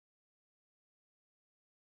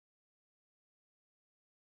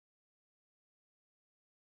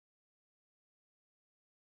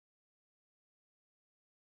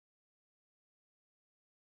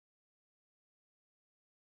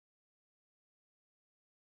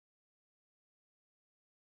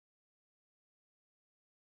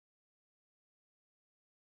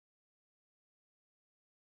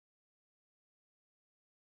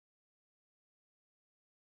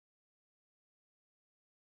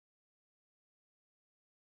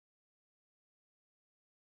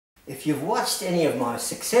If you've watched any of my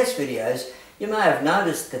success videos, you may have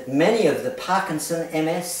noticed that many of the Parkinson,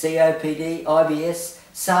 MS, COPD, IBS,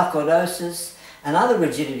 sarcoidosis and other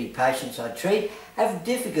rigidity patients I treat have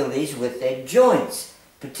difficulties with their joints,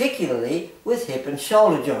 particularly with hip and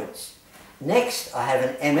shoulder joints. Next, I have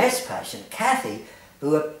an MS patient, Kathy,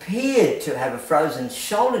 who appeared to have a frozen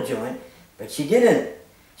shoulder joint, but she didn't.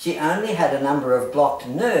 She only had a number of blocked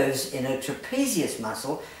nerves in her trapezius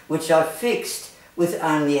muscle, which I fixed with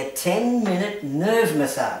only a 10-minute nerve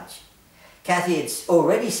massage. Kathy had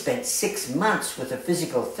already spent 6 months with a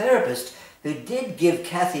physical therapist who did give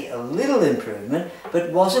Kathy a little improvement,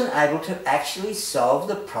 but wasn't able to actually solve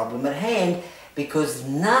the problem at hand because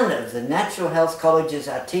none of the natural health colleges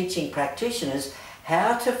are teaching practitioners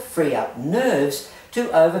how to free up nerves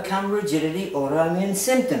to overcome rigidity autoimmune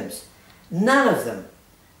symptoms. None of them.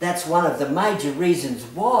 That's one of the major reasons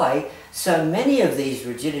why so many of these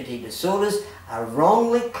rigidity disorders are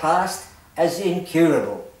wrongly classed as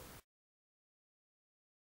incurable.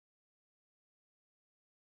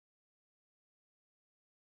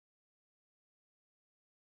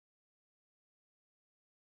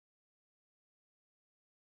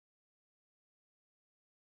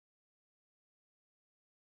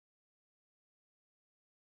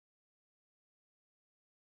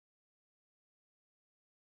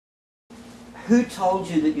 Who told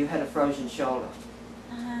you that you had a frozen shoulder?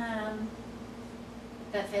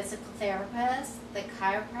 The physical therapist, the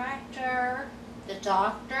chiropractor, the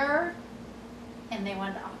doctor, and they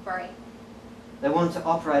wanted to operate. They wanted to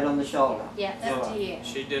operate on the shoulder? Yeah, that's to you.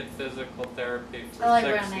 She did physical therapy for like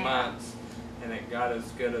 6 months, and it got as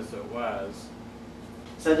good as it was.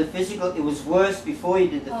 So the physical, it was worse before you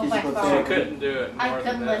did the physical by far. therapy? She couldn't do it I more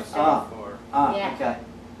couldn't than this lift it. before. Yeah. Okay.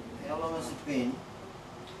 How long has it been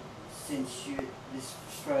since this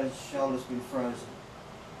shoulder's been frozen?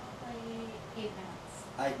 8 months.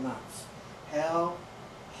 8 months. How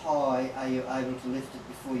high are you able to lift it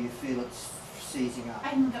before you feel it's seizing up? I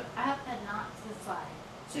can go up and not to the side.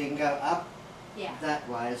 So you can go up Yeah. that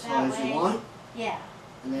way as That high as you way. want, Yeah.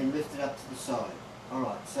 and then lift it up to the side.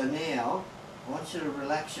 Alright, so now I want you to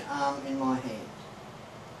relax your arm in my hand.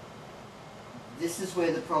 This is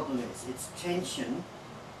where the problem is. It's tension.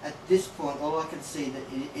 At this point, all I can see that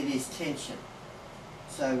it is tension.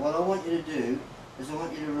 So what I want you to do is I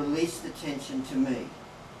want you to release the tension to me.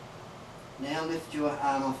 Now lift your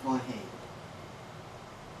arm off my hand.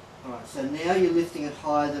 Alright, so now you're lifting it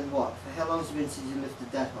higher than what? For how long has it been since you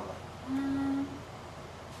lifted that high?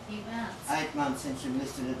 8 months. 8 months since you've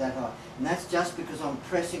lifted it that high. And that's just because I'm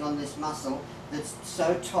pressing on this muscle that's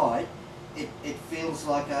so tight, it feels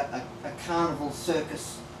like a carnival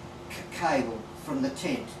circus cable from the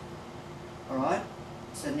tent. Alright?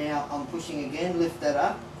 So now I'm pushing again, lift that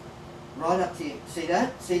up. Right up to you. See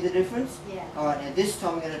that? See the difference? Yeah. Alright, now this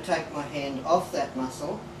time I'm going to take my hand off that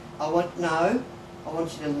muscle. I want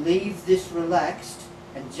you to leave this relaxed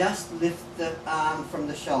and just lift the arm from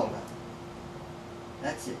the shoulder.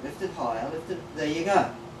 That's it. Lift it higher. Lift it. There you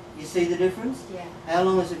go. You see the difference? Yeah. How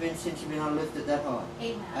long has it been since you've been able to lift it that high?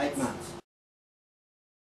 8 months. 8 months.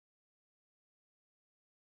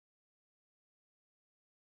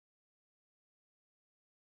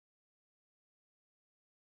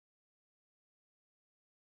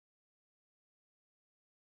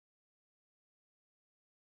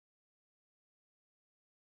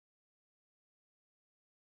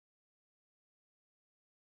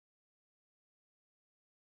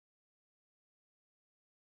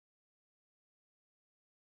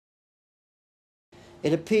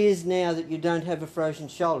 It appears now that you don't have a frozen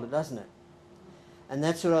shoulder, doesn't it? And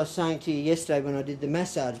that's what I was saying to you yesterday when I did the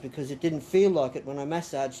massage, because it didn't feel like it when I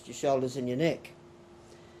massaged your shoulders and your neck.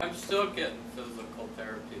 I'm still getting physical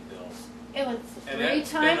therapy bills. It was And 3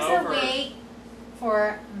 it's been times a over. week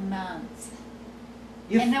for months.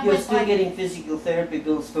 You're And it was still like- getting physical therapy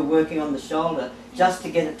bills for working on the shoulder just to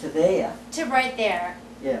get it to there. To right there.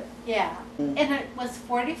 Yeah. Yeah. And it was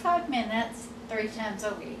 45 minutes, 3 times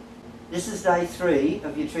a week. This is day 3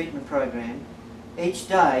 of your treatment program. Each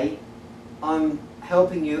day I'm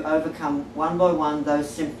helping you overcome one by one those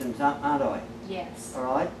symptoms, aren't I? Yes.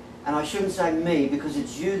 Alright? And I shouldn't say me, because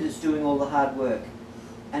it's you that's doing all the hard work.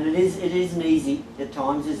 And it isn't easy at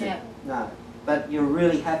times, is it? No. No. But you're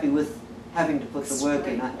really happy with having to put the work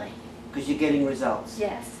in, Extremely. because you're getting results.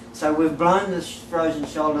 Yes. So we've blown this frozen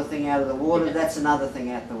shoulder thing out of the water. That's another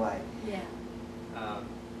thing out the way. Yeah.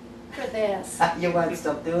 For this. You won't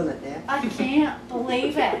stop doing it now. I can't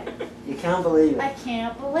believe it. You can't believe I it.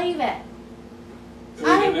 can't believe it. So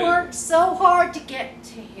I you do- worked so hard to get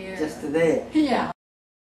to here. Just to there. Yeah.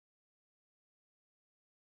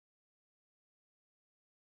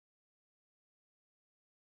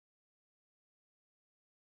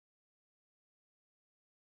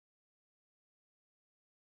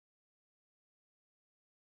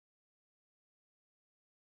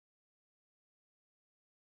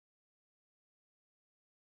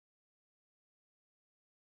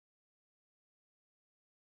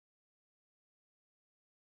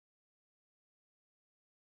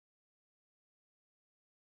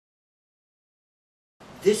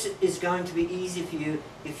 This is going to be easy for you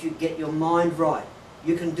if you get your mind right.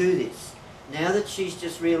 You can do this. Now that she's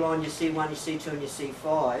just realigned your C1, your C2 and your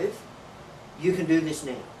C5, you can do this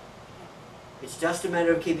now. It's just a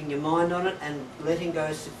matter of keeping your mind on it and letting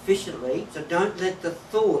go sufficiently. So don't let the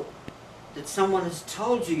thought that someone has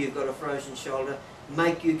told you you've got a frozen shoulder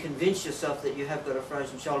make you convince yourself that you have got a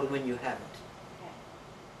frozen shoulder when you haven't.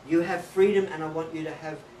 You have freedom, and I want you to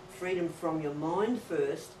have freedom from your mind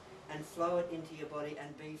first and flow it into your body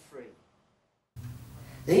and be free.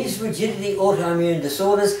 These rigidity autoimmune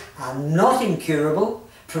disorders are not incurable,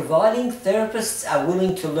 providing therapists are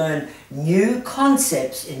willing to learn new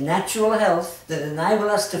concepts in natural health that enable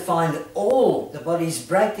us to find all the body's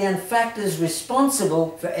breakdown factors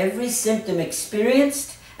responsible for every symptom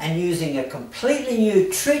experienced, and using a completely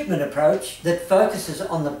new treatment approach that focuses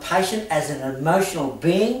on the patient as an emotional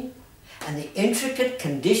being and the intricate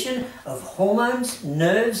condition of hormones,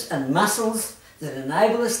 nerves and muscles that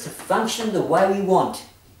enable us to function the way we want.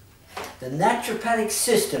 The naturopathic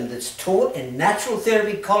system that's taught in natural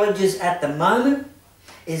therapy colleges at the moment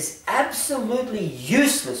is absolutely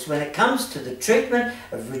useless when it comes to the treatment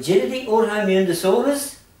of rigidity autoimmune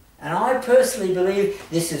disorders, and I personally believe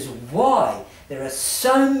this is why there are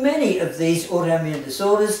so many of these autoimmune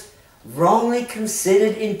disorders wrongly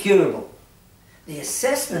considered incurable. The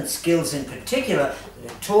assessment skills in particular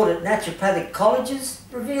that are taught at naturopathic colleges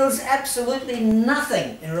reveals absolutely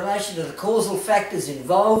nothing in relation to the causal factors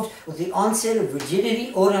involved with the onset of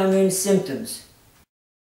rigidity autoimmune symptoms.